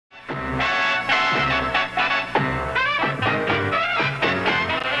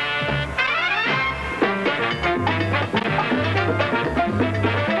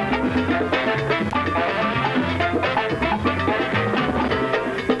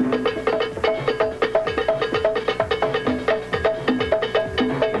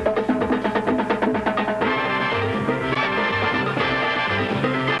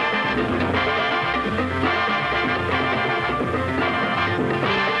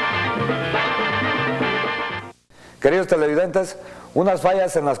Queridos televidentes, unas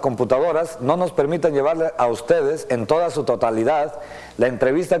fallas en las computadoras no nos permiten llevarle a ustedes en toda su totalidad la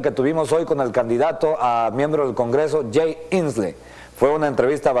entrevista que tuvimos hoy con el candidato a miembro del Congreso, Jay Inslee. Fue una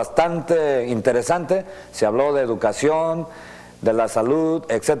entrevista bastante interesante, se habló de educación, de la salud,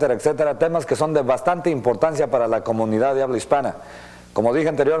 etcétera, etcétera, temas que son de bastante importancia para la comunidad de habla hispana. Como dije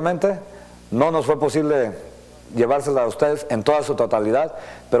anteriormente, no nos fue posible llevársela a ustedes en toda su totalidad,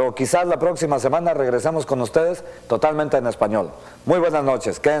 pero quizás la próxima semana regresemos con ustedes totalmente en español. Muy buenas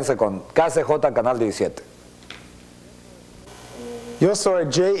noches, quédense con KCJ Canal 17. Yo soy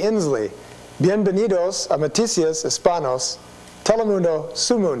Jay Inslee. Bienvenidos a Noticias Hispanos, Telemundo,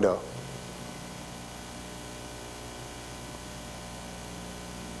 Su Mundo.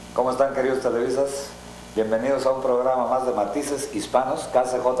 ¿Cómo están, queridos televisas? Bienvenidos a un programa más de Matices Hispanos,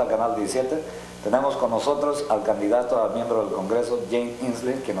 KCJ Canal 17. Tenemos con nosotros al candidato a miembro del Congreso, Jay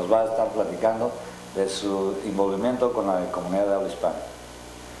Inslee, que nos va a estar platicando de su envolvimiento con la comunidad de habla hispana.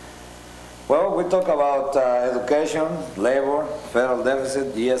 Well, we talk about education, labor, federal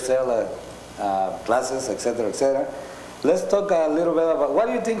deficit, ESL classes, etc., etc. Let's talk a little bit about, what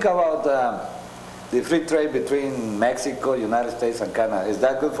do you think about the free trade between Mexico, United States, and Canada? Is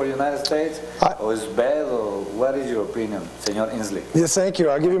that good for United States, or is bad, or what is your opinion, Señor Inslee? Yes, thank you.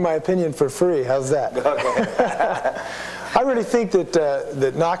 I'll give you my opinion for free. How's that? Okay. I really think that,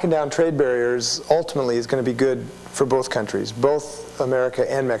 that knocking down trade barriers ultimately is going to be good for both countries, both America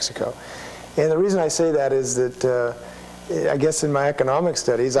and Mexico. And the reason I say that is that I guess in my economic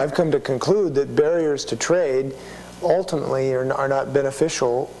studies, I've come to conclude that barriers to trade ultimately are not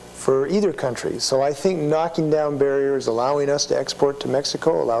beneficial for either country. So I think knocking down barriers, allowing us to export to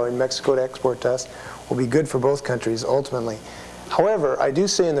Mexico, allowing Mexico to export to us, will be good for both countries ultimately. However, I do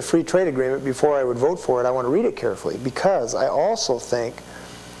say in the free trade agreement, before I would vote for it, I want to read it carefully, because I also think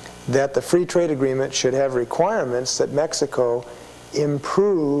that the free trade agreement should have requirements that Mexico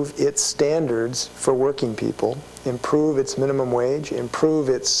improve its standards for working people, improve its minimum wage, improve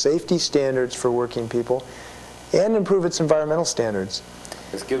its safety standards for working people, and improve its environmental standards.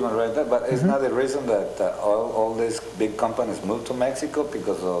 Excuse me right there, but isn't that the reason that all these big companies move to Mexico,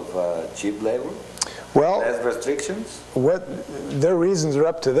 because of cheap labor? Well, less restrictions? Their reasons are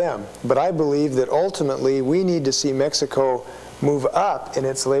up to them, but I believe that ultimately we need to see Mexico move up in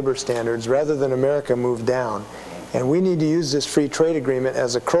its labor standards rather than America move down. And we need to use this free trade agreement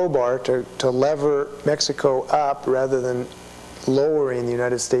as a crowbar to lever Mexico up rather than lowering the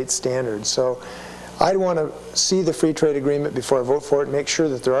United States standards. So I'd want to see the free trade agreement before I vote for it and make sure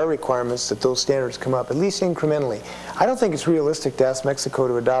that there are requirements that those standards come up, at least incrementally. I don't think it's realistic to ask Mexico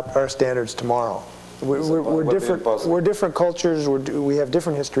to adopt our standards tomorrow. We're different cultures, we have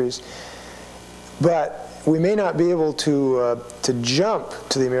different histories, but we may not be able to jump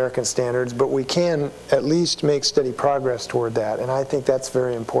to the American standards, but we can at least make steady progress toward that, and I think that's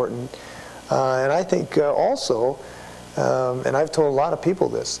very important. And I think also, and I've told a lot of people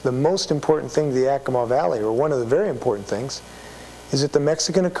this, the most important thing to the Yakima Valley, or one of the very important things, is that the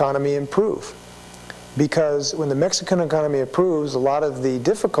Mexican economy improve. Because when the Mexican economy improves, a lot of the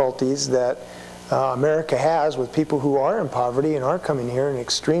difficulties that America has with people who are in poverty and are coming here in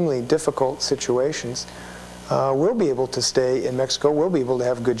extremely difficult situations will be able to stay in Mexico, will be able to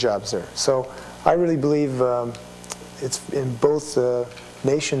have good jobs there. So I really believe it's in both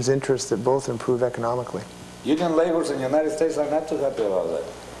nations' interest that both improve economically. Union laborers in the United States are not too happy about that.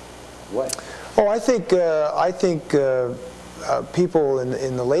 Why? Oh, I think people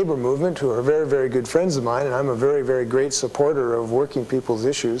in the labor movement who are very, very good friends of mine, and I'm a very, very great supporter of working people's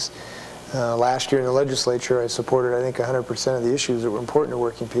issues. Last year in the legislature, I supported, I think, 100% of the issues that were important to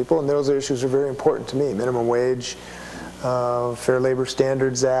working people, and those issues are very important to me. Minimum wage, Fair Labor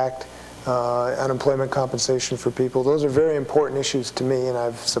Standards Act, unemployment compensation for people. Those are very important issues to me, and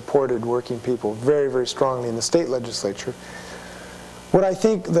I've supported working people very, very strongly in the state legislature. What I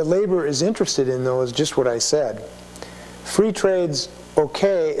think the labor is interested in, though, is just what I said. Free trade's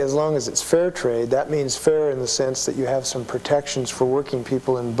okay as long as it's fair trade. That means fair in the sense that you have some protections for working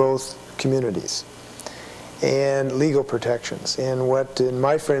people in both communities and legal protections. And what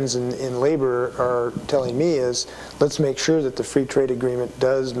my friends in labor are telling me is, let's make sure that the free trade agreement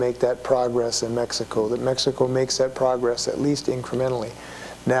does make that progress in Mexico, that Mexico makes that progress at least incrementally.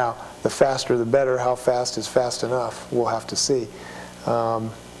 Now, the faster the better. How fast is fast enough? We'll have to see.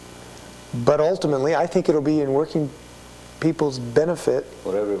 But ultimately, I think it'll be in working people's benefit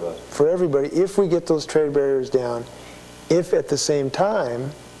for everybody if we get those trade barriers down, if at the same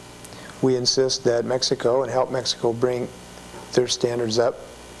time we insist that Mexico and help Mexico bring their standards up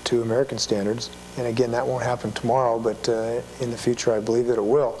to American standards. And again, that won't happen tomorrow, but in the future I believe that it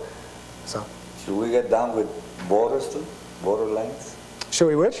will. So. Should we get down with borders too? Border lines? Should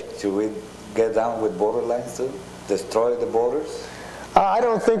we which? Should we get down with border lines too? Destroy the borders? I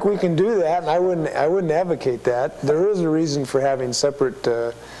don't think we can do that, and I wouldn't advocate that. There is a reason for having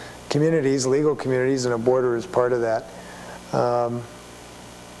separate communities, legal communities, and a border is part of that.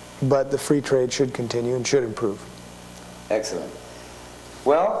 But the free trade should continue and should improve. Excellent.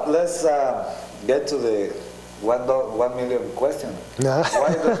 Well, let's get to the 1 million question.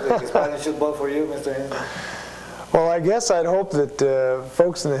 Why does the Hispanic should vote for you, Mr. Inslee? Well, I guess I'd hope that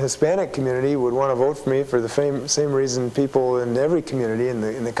folks in the Hispanic community would want to vote for me for the same reason people in every community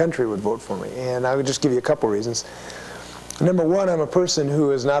in the country would vote for me. And I would just give you a couple reasons. Number one, I'm a person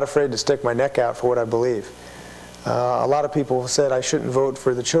who is not afraid to stick my neck out for what I believe. A lot of people said I shouldn't vote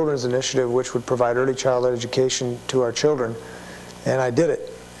for the Children's Initiative, which would provide early childhood education to our children, and I did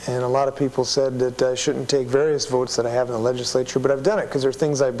it. And a lot of people said that I shouldn't take various votes that I have in the legislature, but I've done it because they're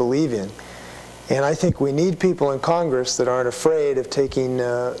things I believe in. And I think we need people in Congress that aren't afraid of taking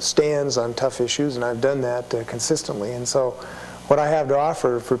stands on tough issues, and I've done that consistently. And so what I have to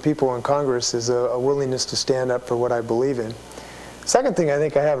offer for people in Congress is a willingness to stand up for what I believe in. Second thing I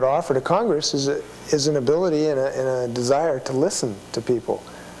think I have to offer to Congress is an ability and a desire to listen to people.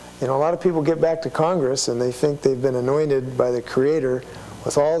 You know, a lot of people get back to Congress and they think they've been anointed by the Creator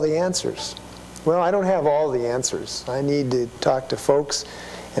with all the answers. Well, I don't have all the answers. I need to talk to folks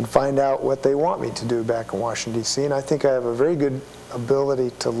and find out what they want me to do back in Washington, D.C. And I think I have a very good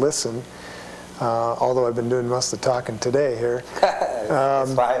ability to listen, although I've been doing most of the talking today here.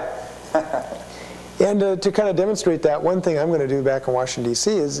 It's fine. And to kind of demonstrate that, one thing I'm going to do back in Washington,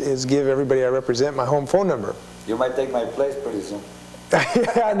 D.C. is give everybody I represent my home phone number. You might take my place pretty soon.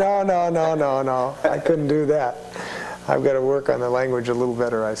 Yeah, no. I couldn't do that. I've got to work on the language a little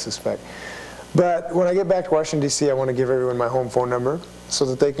better, I suspect. But when I get back to Washington, D.C., I want to give everyone my home phone number so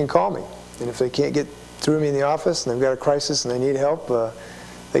that they can call me. And if they can't get through me in the office and they've got a crisis and they need help,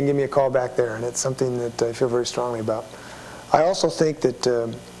 they can give me a call back there. And it's something that I feel very strongly about. I also think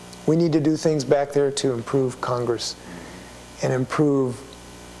that we need to do things back there to improve Congress and improve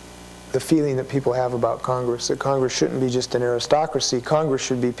the feeling that people have about Congress, that Congress shouldn't be just an aristocracy. Congress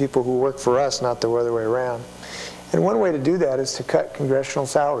should be people who work for us, not the other way around. And one way to do that is to cut congressional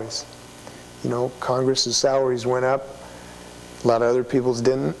salaries. You know, Congress's salaries went up. A lot of other people's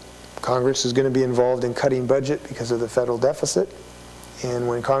didn't. Congress is going to be involved in cutting budget because of the federal deficit. And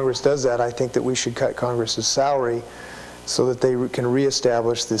when Congress does that, I think that we should cut Congress's salary so that they can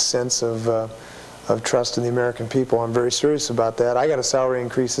reestablish this sense of trust in the American people. I'm very serious about that. I got a salary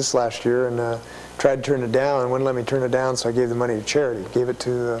increase this last year and tried to turn it down and wouldn't let me turn it down, so I gave the money to charity. Gave it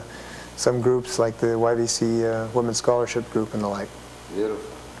to some groups like the YVC Women's Scholarship Group and the like. Beautiful.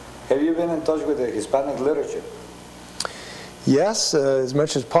 Have you been in touch with the Hispanic literature? Yes, as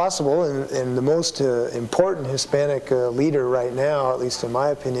much as possible, and the most important Hispanic leader right now, at least in my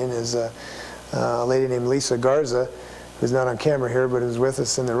opinion, is a lady named Lisa Garza, who's not on camera here but is with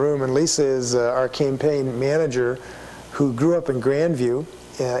us in the room. And Lisa is our campaign manager who grew up in Grandview.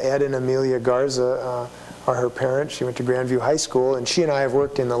 Ed and Amelia Garza are her parents. She went to Grandview High School, and she and I have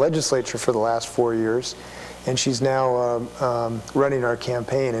worked in the legislature for the last 4 years. And she's now running our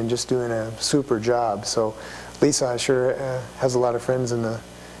campaign and just doing a super job. So Lisa, I'm sure, has a lot of friends in the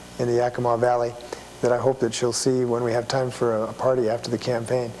Yakima Valley that I hope that she'll see when we have time for a party after the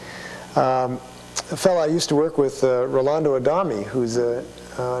campaign. A fellow I used to work with, Rolando Adami, who's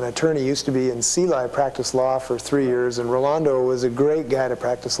an attorney, used to be in Inslee, practiced law for 3 years, and Rolando was a great guy to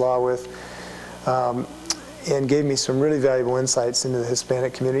practice law with, and gave me some really valuable insights into the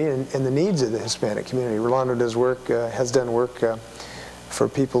Hispanic community and the needs of the Hispanic community. Rolando does work, has done work for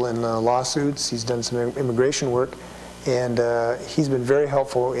people in lawsuits. He's done some immigration work, and he's been very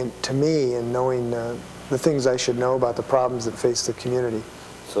helpful to me in knowing the things I should know about the problems that face the community.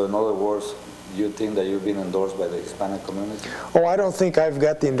 So in other words, you think that you've been endorsed by the Hispanic community? Oh, I don't think I've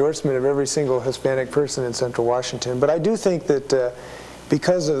got the endorsement of every single Hispanic person in Central Washington, but I do think that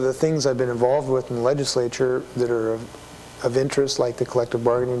because of the things I've been involved with in the legislature that are of interest, like the collective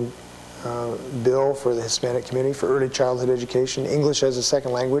bargaining bill for the Hispanic community, for early childhood education, English as a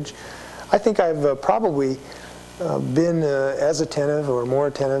second language, I think I've probably been as attentive or more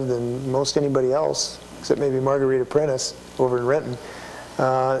attentive than most anybody else, except maybe Margarita Prentice over in Renton,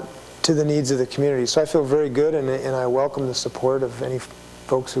 to the needs of the community. So I feel very good, and I welcome the support of any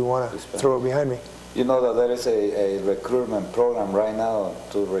folks who want to throw it behind me. You know that there is a recruitment program right now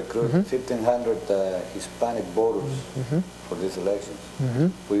to recruit 1,500 Hispanic voters for these elections.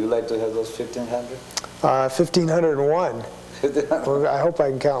 Would you like to have those 1,500? 1,501. Well, I hope I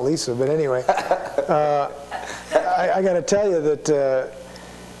can count Lisa, but anyway. I got to tell you that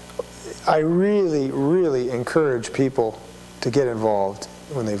I really, really encourage people to get involved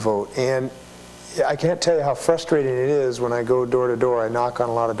when they vote. And I can't tell you how frustrating it is when I go door to door. I knock on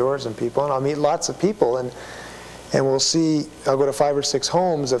a lot of doors and people, and I'll meet lots of people, and we'll see, I'll go to 5 or 6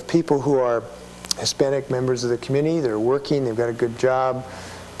 homes of people who are Hispanic members of the community. They're working, they've got a good job,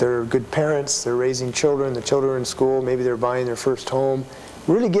 they're good parents, they're raising children, the children are in school, maybe they're buying their first home.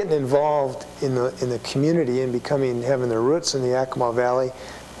 Really getting involved in the community and having their roots in the Yakima Valley,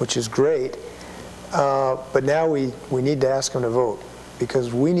 which is great. But now we need to ask them to vote,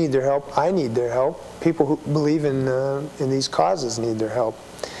 because we need their help. I need their help. People who believe in these causes need their help.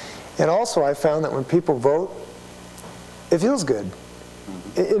 And also I found that when people vote, it feels good.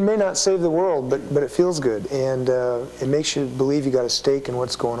 It may not save the world, but it feels good, and it makes you believe you got a stake in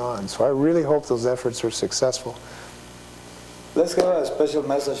what's going on. So I really hope those efforts are successful. Let's have a special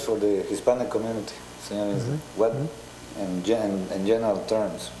message for the Hispanic community, Señor Inslee. What, in general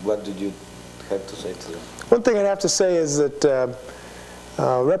terms, what did you have to say to them? One thing I'd have to say is that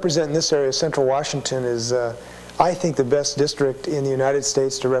representing this area, Central Washington, is, I think, the best district in the United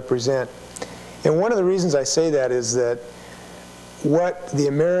States to represent. And one of the reasons I say that is that what the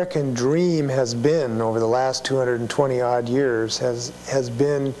American dream has been over the last 220-odd years has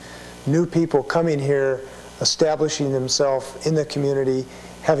been new people coming here, establishing themselves in the community,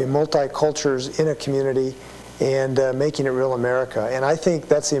 having multi-cultures in a community, and making it real America. And I think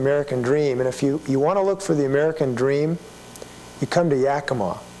that's the American dream. And if you want to look for the American dream, you come to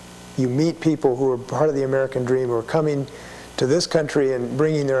Yakima. You meet people who are part of the American dream, who are coming to this country and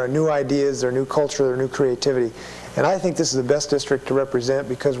bringing their new ideas, their new culture, their new creativity. And I think this is the best district to represent,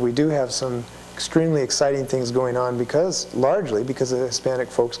 because we do have some extremely exciting things going on, largely because of the Hispanic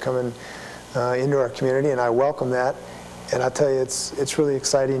folks coming into our community, and I welcome that. And I tell you, it's really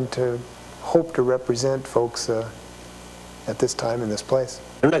exciting to hope to represent folks at this time in this place.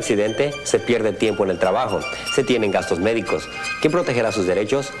 En un accidente se pierde tiempo en el trabajo, se tienen gastos médicos. ¿Quién protegerá sus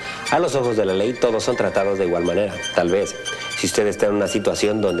derechos? A los ojos de la ley todos son tratados de igual manera. Tal vez, si usted está en una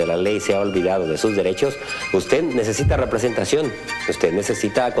situación donde la ley se ha olvidado de sus derechos, usted necesita representación. Usted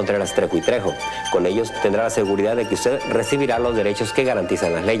necesita a Contreras Trejo y Trejo. Con ellos tendrá la seguridad de que usted recibirá los derechos que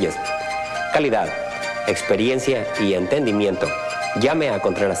garantizan las leyes. Calidad, experiencia y entendimiento. Llame a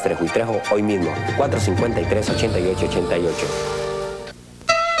Contreras Trejo y Trejo hoy mismo, 453-8888.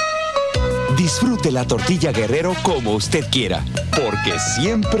 Disfrute la tortilla Guerrero como usted quiera, porque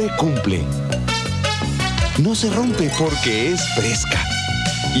siempre cumple. No se rompe porque es fresca.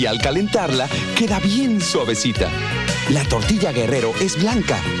 Y al calentarla, queda bien suavecita. La tortilla Guerrero es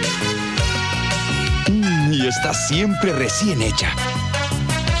blanca. Y está siempre recién hecha.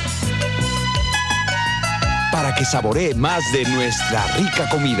 Para que saboree más de nuestra rica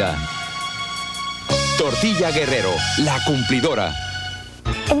comida. Tortilla Guerrero, la cumplidora.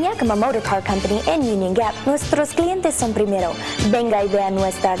 En Yakima Motor Car Company en Union Gap, nuestros clientes son primero. Venga y vea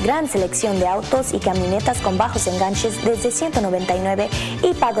nuestra gran selección de autos y camionetas con bajos enganches desde $199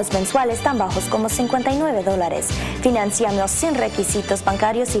 y pagos mensuales tan bajos como $59. Financiamos sin requisitos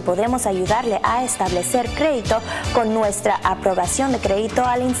bancarios y podemos ayudarle a establecer crédito con nuestra aprobación de crédito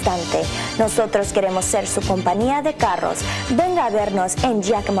al instante. Nosotros queremos ser su compañía de carros. Venga a vernos en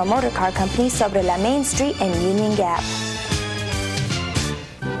Yakima Motor Car Company sobre la Main Street en Union Gap.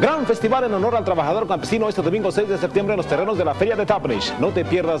 Gran festival en honor al trabajador campesino este domingo 6 de septiembre en los terrenos de la Feria de Tapnich. No te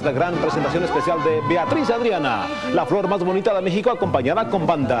pierdas la gran presentación especial de Beatriz Adriana, la flor más bonita de México, acompañada con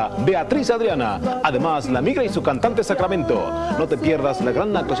banda Beatriz Adriana. Además, La Migra y su cantante Sacramento. No te pierdas la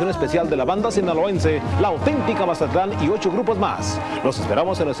gran actuación especial de la banda sinaloense, La Auténtica Mazatlán y 8 grupos más. Los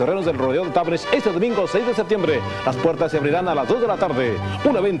esperamos en los terrenos del rodeo de Tapnich este domingo 6 de septiembre. Las puertas se abrirán a las 2 de la tarde.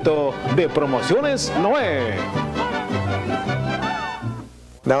 Un evento de Promociones Noé.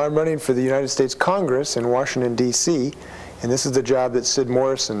 Now I'm running for the United States Congress in Washington, D.C., and this is the job that Sid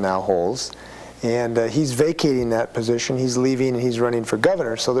Morrison now holds. And he's vacating that position. He's leaving, and he's running for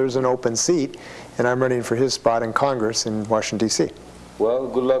governor. So there's an open seat, and I'm running for his spot in Congress in Washington, D.C. Well,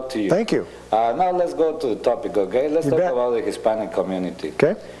 good luck to you. Thank you. Now let's go to the topic, okay? Let's talk about the Hispanic community.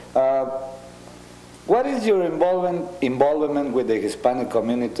 Okay. What is your involvement with the Hispanic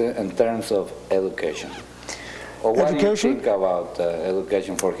community in terms of education? Or what do you think about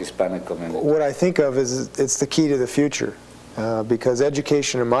education for Hispanic community? What I think of is it's the key to the future. Because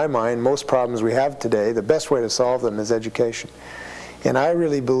education, in my mind, most problems we have today, the best way to solve them is education. And I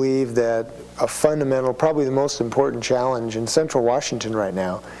really believe that a fundamental, probably the most important challenge in Central Washington right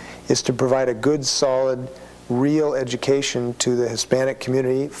now is to provide a good, solid, real education to the Hispanic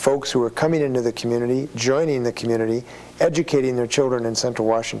community, folks who are coming into the community, joining the community, educating their children in Central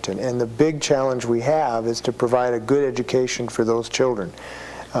Washington. And the big challenge we have is to provide a good education for those children.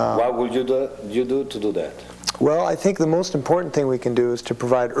 What would you do to do that? Well, I think the most important thing we can do is to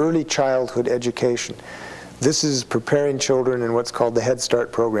provide early childhood education. This is preparing children in what's called the Head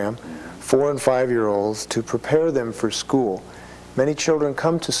Start program, 4- and 5-year-olds, to prepare them for school. Many children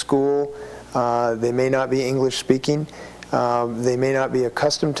come to school, they may not be English speaking, they may not be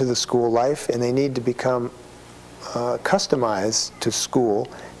accustomed to the school life, and they need to become customized to school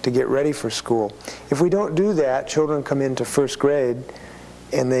to get ready for school. If we don't do that, children come into first grade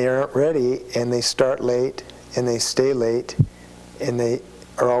and they aren't ready, and they start late, and they stay late, and they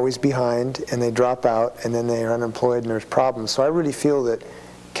are always behind, and they drop out, and then they are unemployed and there's problems. So I really feel that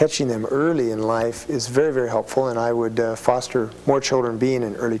catching them early in life is very, very helpful, and I would foster more children being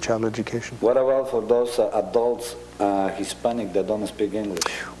in early childhood education. What about for those adults, Hispanic, that don't speak English?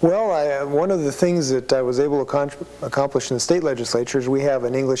 Well, one of the things that I was able to accomplish in the state legislatures, we have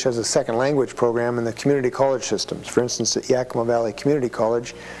an English as a second language program in the community college systems. For instance, at Yakima Valley Community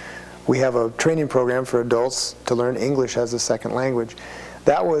College, we have a training program for adults to learn English as a second language.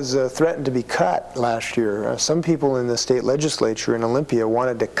 That was threatened to be cut last year. Some people in the state legislature in Olympia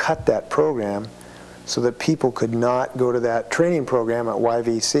wanted to cut that program so that people could not go to that training program at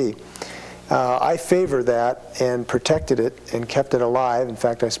YVC. I favor that and protected it and kept it alive. In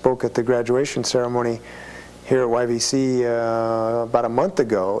fact, I spoke at the graduation ceremony here at YVC about a month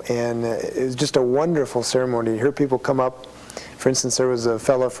ago, and it was just a wonderful ceremony to hear people come up. For instance, there was a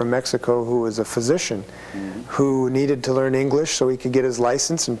fellow from Mexico who was a physician who needed to learn English so he could get his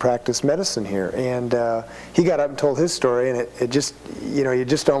license and practice medicine here. And he got up and told his story, and it just, you know, you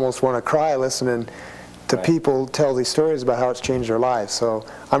just almost want to cry listening to people tell these stories about how it's changed their lives. So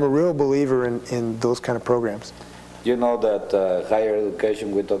I'm a real believer in those kind of programs. You know that higher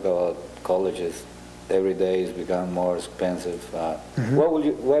education, we talk about colleges, every day is becoming more expensive.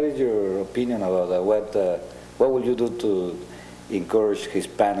 What is your opinion about that? What will you do to encourage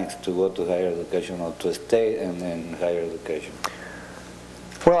Hispanics to go to higher education or to stay in higher education?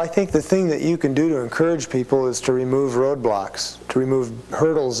 Well, I think the thing that you can do to encourage people is to remove roadblocks, to remove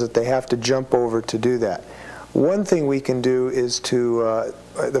hurdles that they have to jump over to do that. One thing we can do is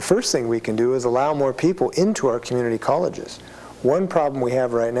the first thing we can do is allow more people into our community colleges. One problem we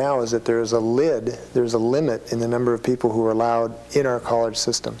have right now is that there's a limit in the number of people who are allowed in our college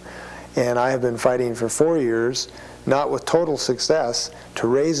system. And I have been fighting for 4 years, not with total success, to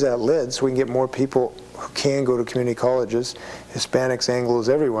raise that lid so we can get more people who can go to community colleges, Hispanics, Anglos,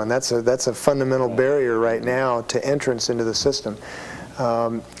 everyone. That's a fundamental barrier right now to entrance into the system.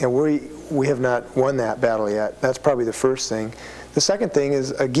 And we have not won that battle yet. That's probably the first thing. The second thing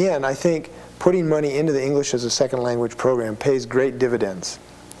is, again, I think putting money into the English as a second language program pays great dividends.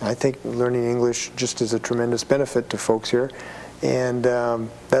 I think learning English just is a tremendous benefit to folks here. And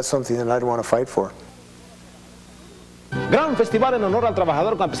that's something that I'd want to fight for. Gran festival en honor al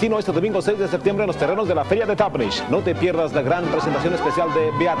trabajador campesino este domingo 6 de septiembre en los terrenos de la Feria de Tapnich. No te pierdas la gran presentación especial de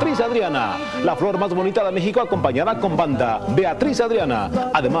Beatriz Adriana, la flor más bonita de México, acompañada con banda Beatriz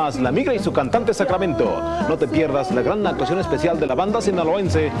Adriana. Además, la migra y su cantante Sacramento. No te pierdas la gran actuación especial de la banda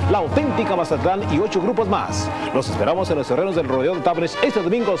sinaloense, la auténtica Mazatlán y 8 grupos más. Los esperamos en los terrenos del rodeo de Tapnich este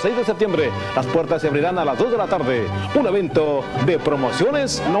domingo 6 de septiembre. Las puertas se abrirán a las 2 de la tarde. Un evento de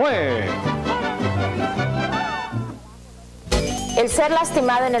Promociones Noé. El ser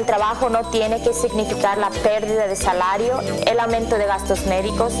lastimado en el trabajo no tiene que significar la pérdida de salario, el aumento de gastos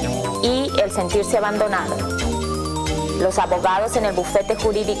médicos y el sentirse abandonado. Los abogados en el bufete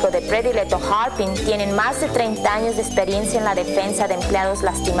jurídico de Predilecto Harpin tienen más de 30 años de experiencia en la defensa de empleados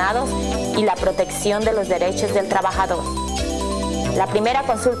lastimados y la protección de los derechos del trabajador. La primera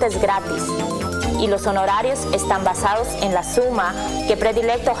consulta es gratis y los honorarios están basados en la suma que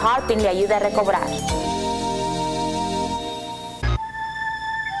Predilecto Harpin le ayuda a recobrar.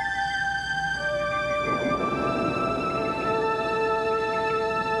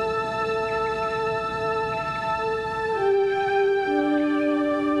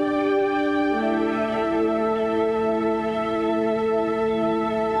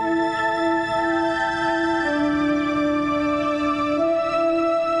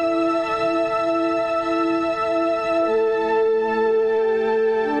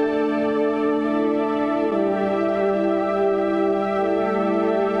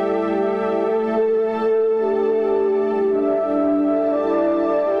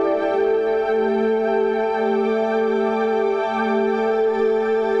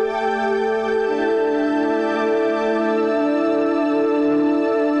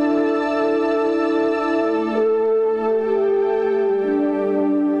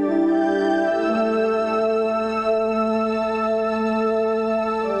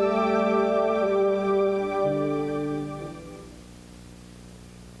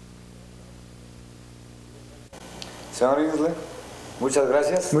 Señor Inslee, muchas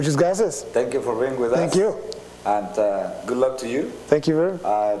gracias. Muchas gracias. Thank you for being with us. Thank you. And good luck to you. Thank you very much.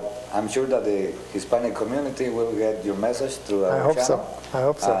 I'm sure that the Hispanic community will get your message through our I hope channel. so. I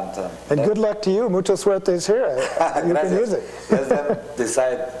hope so. And let- good luck to you. Mucho suerte is here. You can use it. Let them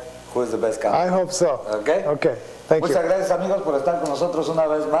decide who is the best I candidate. hope so. Okay? Okay. Thank you. Muchas gracias, amigos, por estar con nosotros una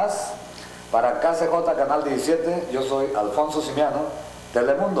vez más. Para KCJ Canal 17, yo soy Alfonso Simiano,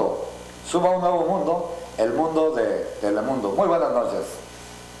 Telemundo. Suba un nuevo mundo, el mundo de Telemundo. Muy buenas noches.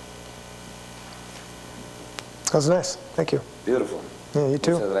 That was nice. Thank you. Beautiful. Yeah, you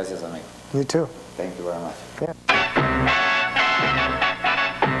too. Muchas gracias, amigo. You too. Thank you very much. Yeah.